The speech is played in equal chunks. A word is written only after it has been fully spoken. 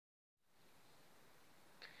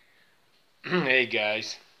Hey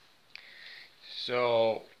guys,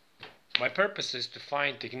 so my purpose is to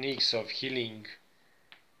find techniques of healing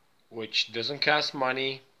which doesn't cost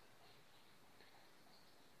money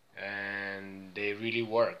and they really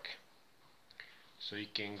work, so you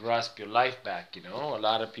can grasp your life back. A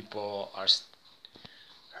lot of people are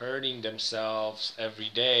hurting themselves every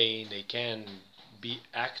day. They can't be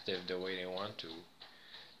active the way they want to,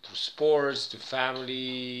 through sports, to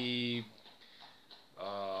family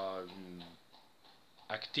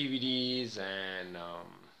activities, and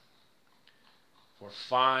for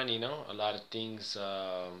fun. A lot of things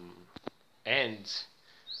end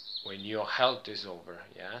when your health is over.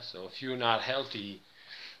 Yeah, so if you're not healthy,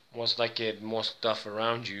 most likely most stuff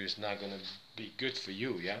around you is not gonna be good for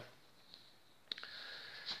you. Yeah,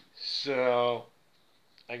 so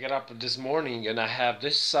I got up this morning and I have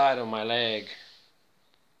this side of my leg,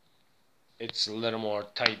 it's a little more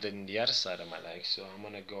tight than the other side of my leg, so I'm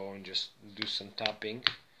gonna go and just do some tapping.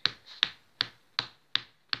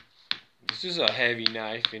 This is a heavy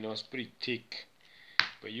knife, it's pretty thick,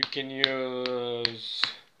 but you can use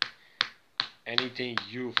anything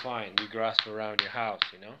you find, you grasp around your house,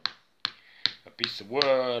 a piece of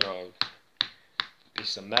wood or a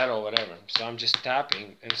piece of metal, whatever. So I'm just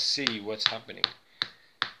tapping and see what's happening.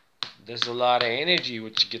 There's a lot of energy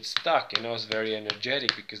which gets stuck. It's very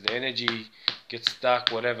energetic because the energy gets stuck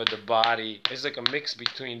whatever the body. It's like a mix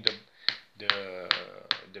between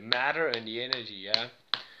the matter and the energy. Yeah.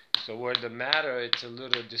 So where the matter it's a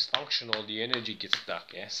little dysfunctional, the energy gets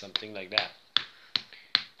stuck. Yeah, something like that.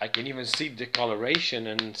 I can even see the coloration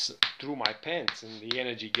and through my pants, and the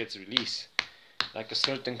energy gets released, like a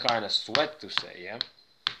certain kind of sweat, to say. Yeah.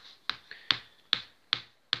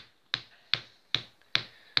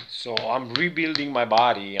 So I'm rebuilding my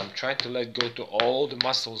body. I'm trying to let go to all the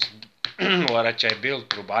muscles which I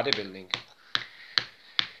built through bodybuilding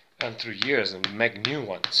and through years, and make new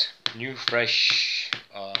ones, new, fresh,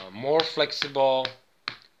 more flexible,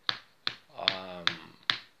 um,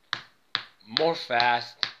 more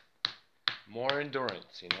fast, more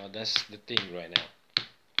endurance. That's the thing right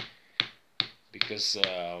now, because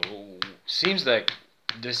seems like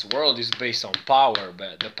this world is based on power,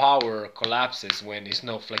 but the power collapses when there's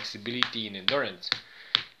no flexibility and endurance.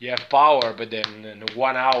 You have power, but then in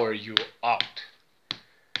 1 hour you're out.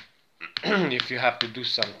 If you have to do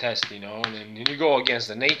some test, and you go against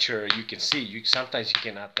the nature, you can see you sometimes you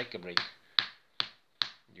cannot take a break.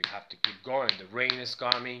 You have to keep going. The rain is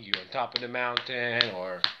coming, you're on top of the mountain,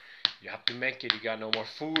 or you have to make it. You got no more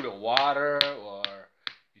food or water, or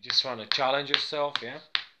you just want to challenge yourself. Yeah.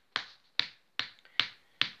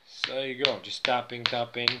 So there you go, just tapping,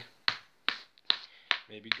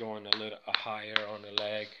 maybe going a little higher on the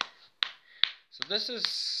leg. So this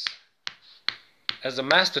is, as a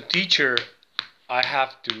master teacher, I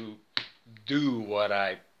have to do what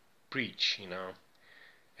I preach,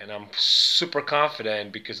 and I'm super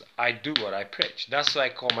confident because I do what I preach. That's why I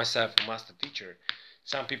call myself a master teacher.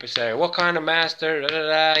 Some people say, what kind of master,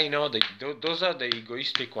 those are the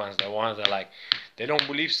egoistic ones, the ones that they don't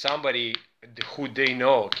believe somebody who they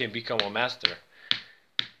know can become a master.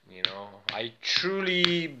 I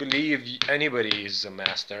truly believe anybody is a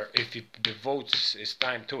master if he devotes his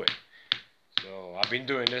time to it. So I've been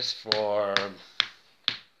doing this for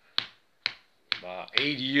about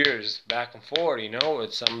 8 years, back and forth,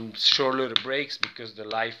 with some short little breaks because the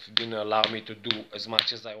life didn't allow me to do as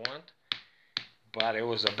much as I want. But it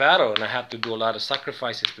was a battle, and I had to do a lot of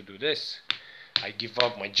sacrifices to do this. I give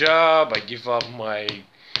up my job, I give up my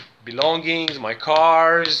belongings, my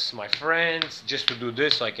cars, my friends, just to do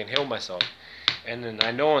this so I can heal myself. And then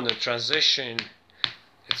I know in the transition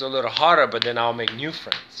it's a little harder, but then I'll make new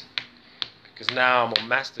friends. Because now I'm a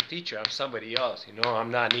master teacher, I'm somebody else,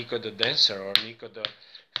 I'm not Nico the dancer, or Nico the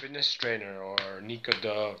fitness trainer, or Nico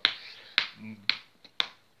the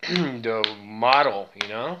model,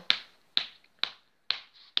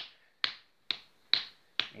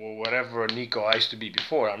 or whatever Nico I used to be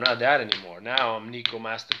before. I'm not that anymore. Now I'm Nico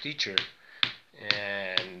master teacher,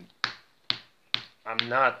 and I'm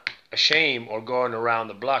not ashamed or going around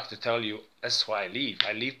the block to tell you that's why I leave.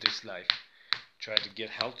 I leave this life, try to get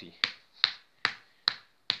healthy.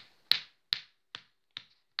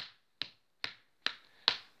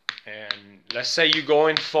 And let's say you're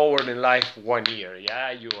going forward in life 1 year.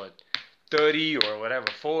 Yeah, you're 30 or whatever,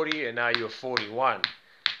 40, and now you're 41.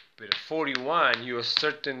 But at 41, you're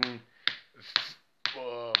certain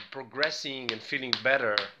progressing and feeling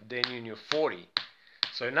better than in your 40.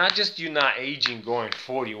 So not just you're not aging going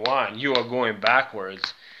 41, you are going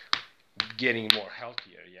backwards, getting more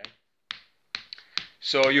healthier. Yeah.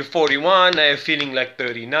 So you're 41, now you're feeling like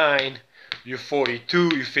 39. you're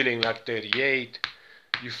 42, you're feeling like 38,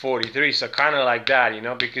 you're 43. So kind of like that,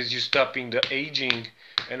 because you're stopping the aging,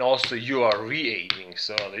 and also you are re-aging.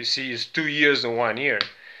 So you see, it's 2 years and 1 year.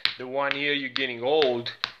 The 1 year you're getting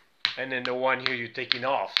old, and then the 1 year you're taking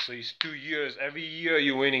off. So it's 2 years. Every year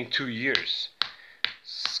you're winning 2 years.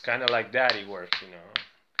 It's kind of like that it works.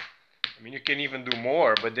 I mean, you can even do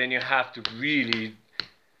more, but then you have to really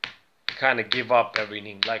kind of give up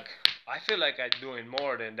everything. Like, I feel like I'm doing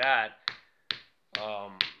more than that,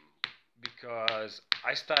 um, because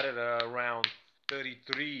I started around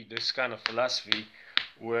 33, this kind of philosophy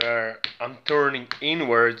where I'm turning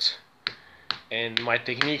inwards, and my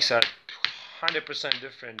techniques are 100%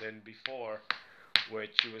 different than before,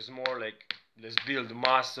 which was more like, let's build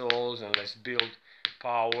muscles and let's build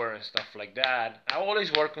power and stuff like that. I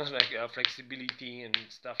always work on like flexibility and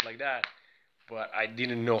stuff like that, but I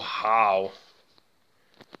didn't know how,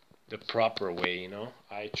 the proper way.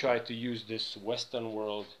 I tried to use this Western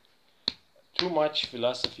world, too much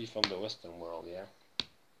philosophy from the Western world, yeah.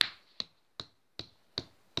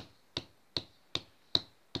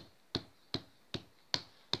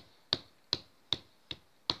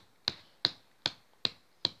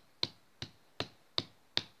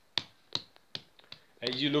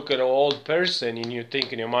 And you look at an old person and you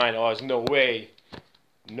think in your mind, oh, there's no way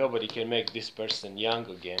nobody can make this person young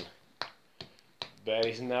again. But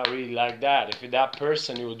it's not really like that. If that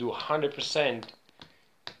person will do 100%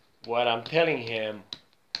 what I'm telling him,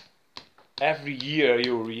 every year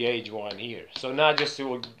you'll re-age 1 year. So not just he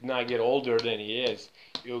will not get older than he is,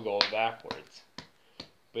 he'll go backwards.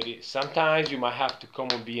 But sometimes you might have to come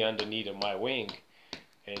and be underneath of my wing.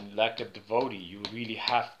 And like a devotee, you really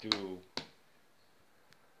have to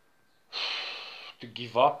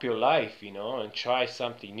give up your life, and try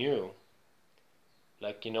something new.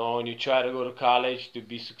 Like, when you try to go to college to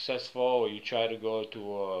be successful, or you try to go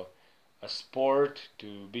to a sport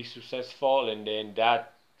to be successful, and then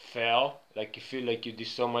that fail, like you feel like you did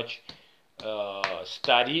so much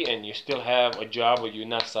study and you still have a job where you're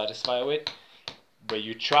not satisfied with, but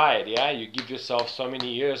you try it, yeah, you give yourself so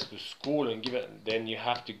many years to school and then you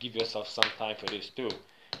have to give yourself some time for this too.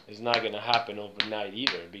 It's not gonna happen overnight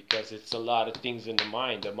either, because it's a lot of things in the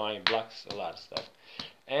mind. The mind blocks a lot of stuff,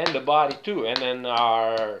 and the body too, and then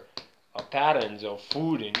our patterns of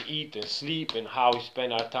food and eat and sleep, and how we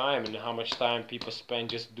spend our time, and how much time people spend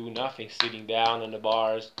just do nothing, sitting down in the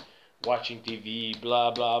bars, watching TV,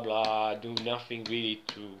 blah blah blah, do nothing really.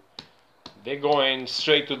 They're going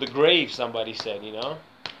straight to the grave, somebody said.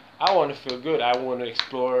 I want to feel good. I want to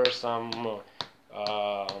explore some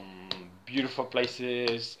beautiful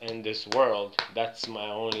places in this world. That's my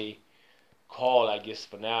only call, I guess,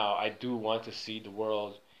 for now. I do want to see the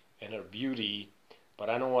world and her beauty, but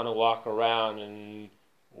I don't want to walk around and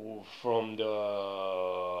from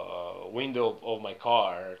the window of my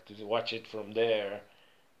car to watch it from there,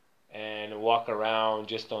 and walk around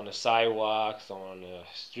just on the sidewalks, on the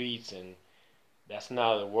streets, and that's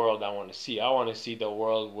not the world I want to see. I want to see the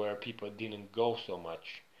world where people didn't go so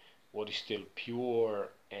much, what is still pure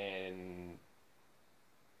and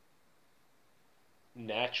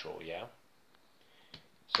natural, yeah.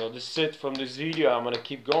 So this is it from this video. I'm gonna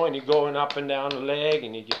keep going. You're going up and down the leg,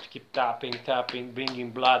 and you just keep tapping, tapping,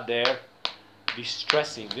 bringing blood there.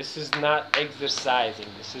 Distressing. This is not exercising.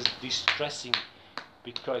 This is distressing,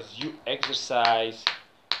 because you exercise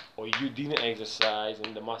or you didn't exercise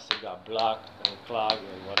and the muscle got blocked and clogged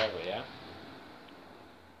and whatever. Yeah.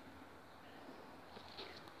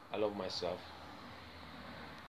 I love myself.